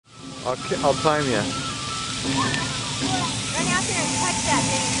I'll time you. Run out there and touch that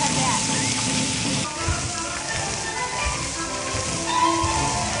thing and cut that.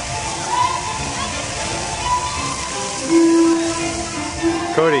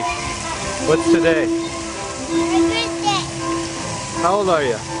 Cody, what's today? My birthday. How old are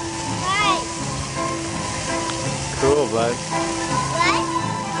you? 5. Cool, bud. What?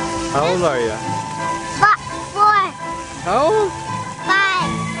 How old are you? 4. How old? 5.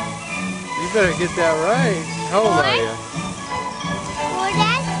 You better get that right. How old are you? 4,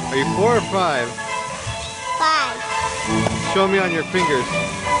 Dad? Are you 4 or 5? 5. Show me on your fingers.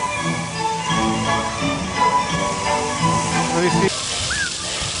 Let me see.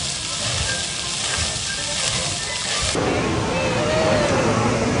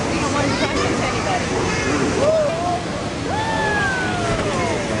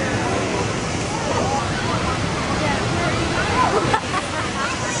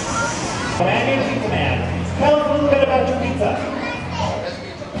 Pizza Man. Tell us a little bit about your pizza.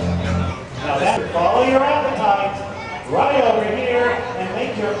 Now follow your appetite right over here and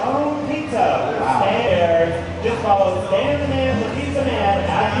make your own pizza. Just follow Stan the Man, the Pizza Man,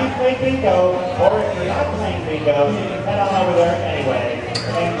 after you play bingo, or if you're not playing bingo, you can head on over there anyway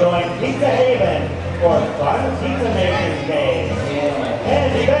and join Pizza Haven for Fun Pizza Making Day.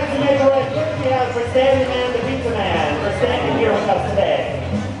 And you guys can make a right gift for Stan the Man, the Pizza Man, for standing here with us today.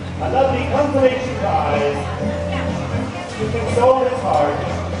 A lovely consolation prize. You can show his heart.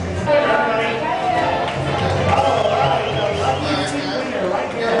 Everybody. All right, a lovely winner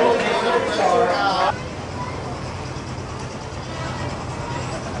right here holding the third star.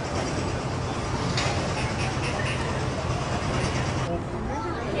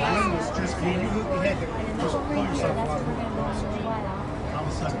 Just you had to just pull yourself out of it. All of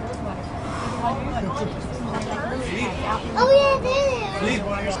a sudden. Oh yeah, there it is.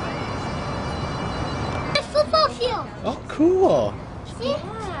 The football field. Oh, cool. See?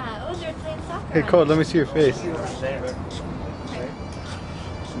 Yeah. Oh, they're playing soccer. Hey, Cody, let me see your face.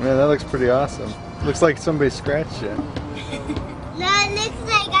 Man, that looks pretty awesome. Looks like somebody scratched it. No, it looks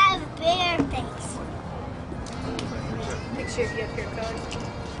like I have a bear face. Picture of you up here, Cody.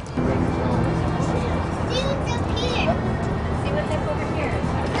 See what's up here? See what's up over here.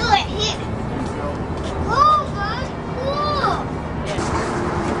 No, right here. Oh, God, cool.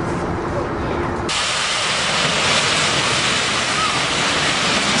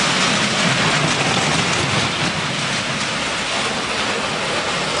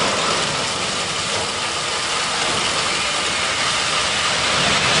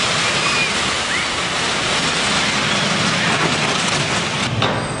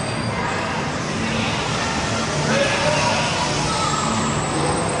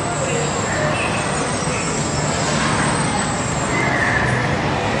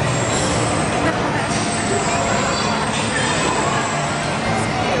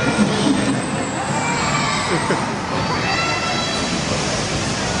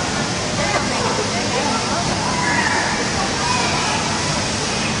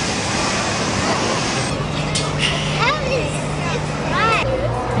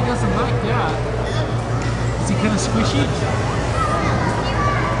 He doesn't like that. Is he kind of squishy?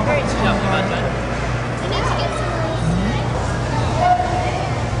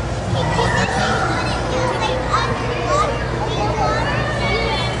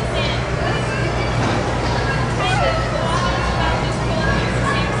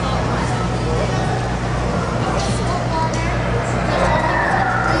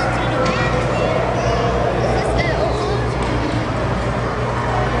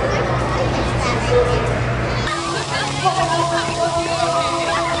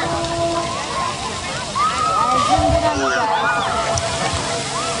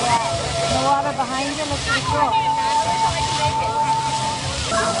 The water behind you looks pretty cool.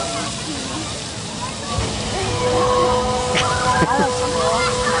 That looks cool.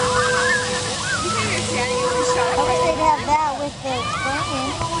 I wish they'd have that with the spring.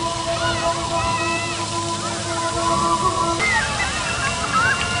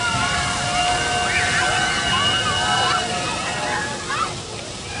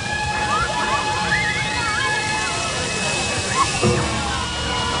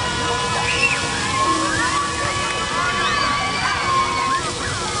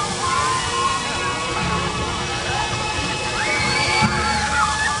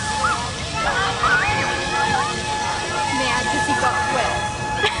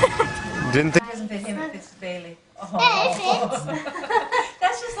 Didn't think. It doesn't fit him, it fits Bailey. Oh. Yeah, it fits.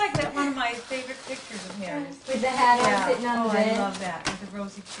 That's just like that one of my favorite pictures of him. With the hat on sitting on the bed. I love that, with the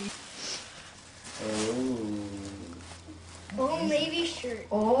rosy cheeks. Oh. Old Navy shirt.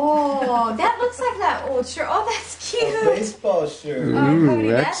 Oh, that looks like that old shirt. Oh, that's cute. A baseball shirt. Ooh, Oh, Cody,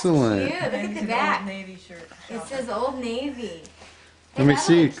 that's excellent. cute. Look at the back. Navy shirt. It says Old Navy. Let me Hey,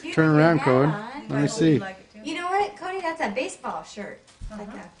 see. that'll look cute Turn with around, your Code. hat on. Let me see. Like it too. You know what, Cody? That's a baseball shirt.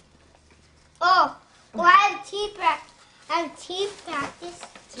 Like that. Oh, well, I have tea practice. I have tea practice.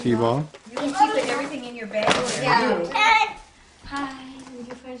 T-ball. You can keep everything in your bag. Yeah. And, Hi. Would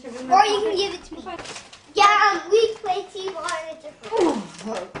you find something? or you can give it to me. Yeah, we play T-ball and it's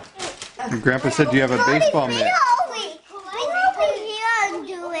a Your grandpa said you have a baseball mitt. Wait, I over here and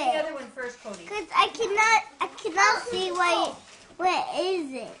do The it. other one first, Cody. Cause I cannot see what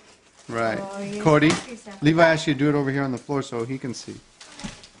is it. Right. Oh, you Cody, stuck yourself. Levi asked you to do it over here on the floor so he can see.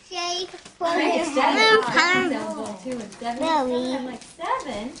 Say, It's seven. Two and seven. Really? I'm like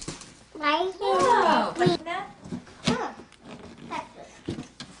 7. right Oh, here. like that?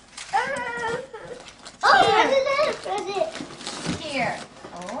 Oh, what is it? Here.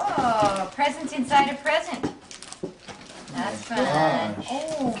 Oh, present inside a present. That's fun. Gosh.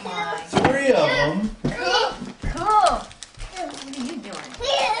 Oh my. 3 of them. Cool. What are you doing?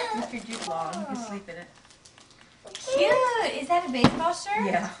 Mr. Jude Long. You can sleep in it. Cute. Is that a baseball shirt?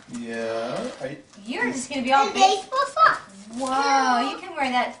 Yeah. Yeah. You're just going to be all And baseball. baseball socks. Whoa, you can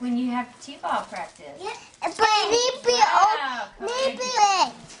wear that when you have T-ball practice. But maybe Wow, maybe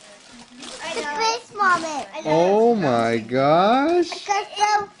Cody. the baseball mitt. Oh my gosh. Because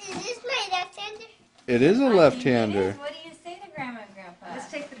is this my left-hander? It is a I think it left-hander. is. What do you say to Grandma and Grandpa? Let's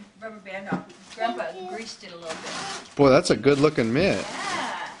take the rubber band off. Grandpa greased it a little bit. Boy, that's a good looking mitt.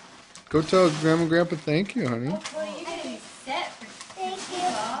 Yeah. Go tell Grandma and Grandpa thank you, honey. Oh, Cody, you're going to be set for Thank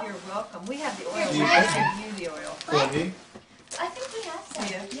T-ball. You're welcome. We have the oil. Here, We try just it. give you the oil. Cody. I think we have some.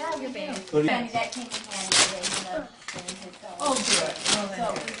 Yeah, your baby. Cody. That came in handy today, you know. Oh, good. Oh, So,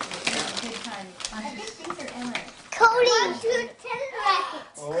 then it's a good time. I think these are Emmett. Cody, two tennis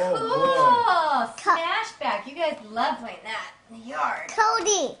rackets. Oh, Cool! Smashback. You guys love playing that in the yard.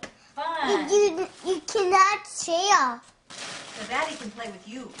 Cody, Fun. you cannot share. so Daddy can play with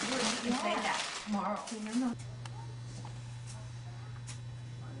you. You and he can play that tomorrow.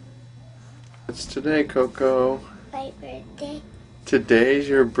 It's today, Coco. My birthday, Today's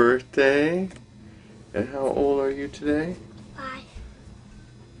your birthday. And how old are you today? 5.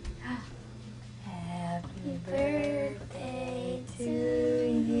 Happy birthday to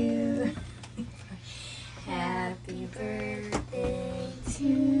you. Happy birthday to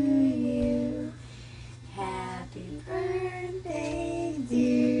you. Happy birthday,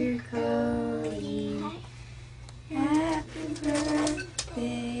 dear Cody. Happy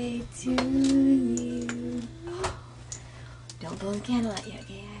birthday to you. Don't blow the candle out yet,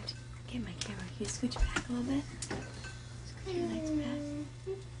 okay? I have to get my camera. Can you scooch back a little bit? Scooch your legs back.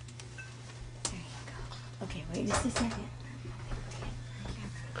 There you go. Okay, wait just a second.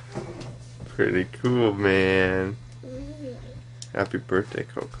 Pretty cool, man. Happy birthday,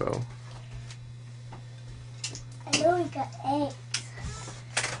 Coco. I know we got 8.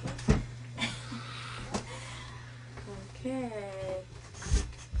 Okay.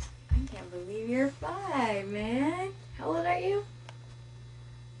 I can't believe you're 5, man. How old are you?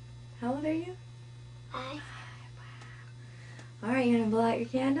 How old are you? 5. Alright, you gonna blow out your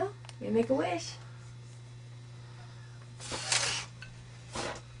candle? You gonna make a wish?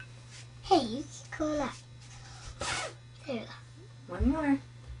 Hey, you keep going up. There you go. One more.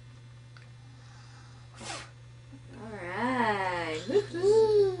 Alright.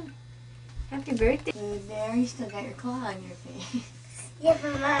 Woohoo! Happy birthday. Good there. You still got your claw on your face. Yeah,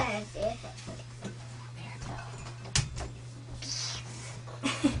 but mine is different. There,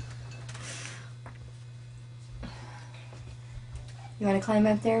 go. You want to climb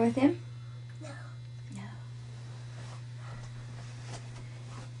up there with him? No. No.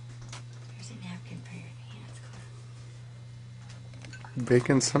 There's a napkin for your hands.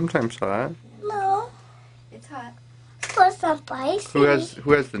 Bacon's sometimes hot. No. It's hot. For some spicy.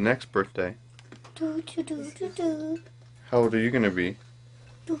 Who has the next birthday? Do, do, do, do, do. How old are you gonna be?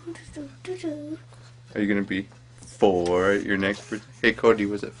 Do, do, do, do, do. Are you gonna be 4 at your next birthday? Hey Cody,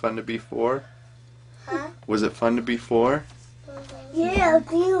 was it fun to be 4? Huh? Was it fun to be 4? Yeah,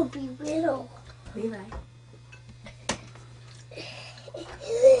 you'll be little. Levi.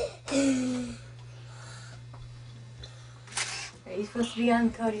 Are you supposed to be on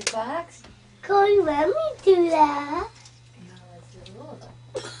Cody's box? Cody, let me do that. No, let's do a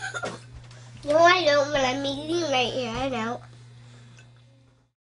little. No, I don't, but I'm eating right here. I know.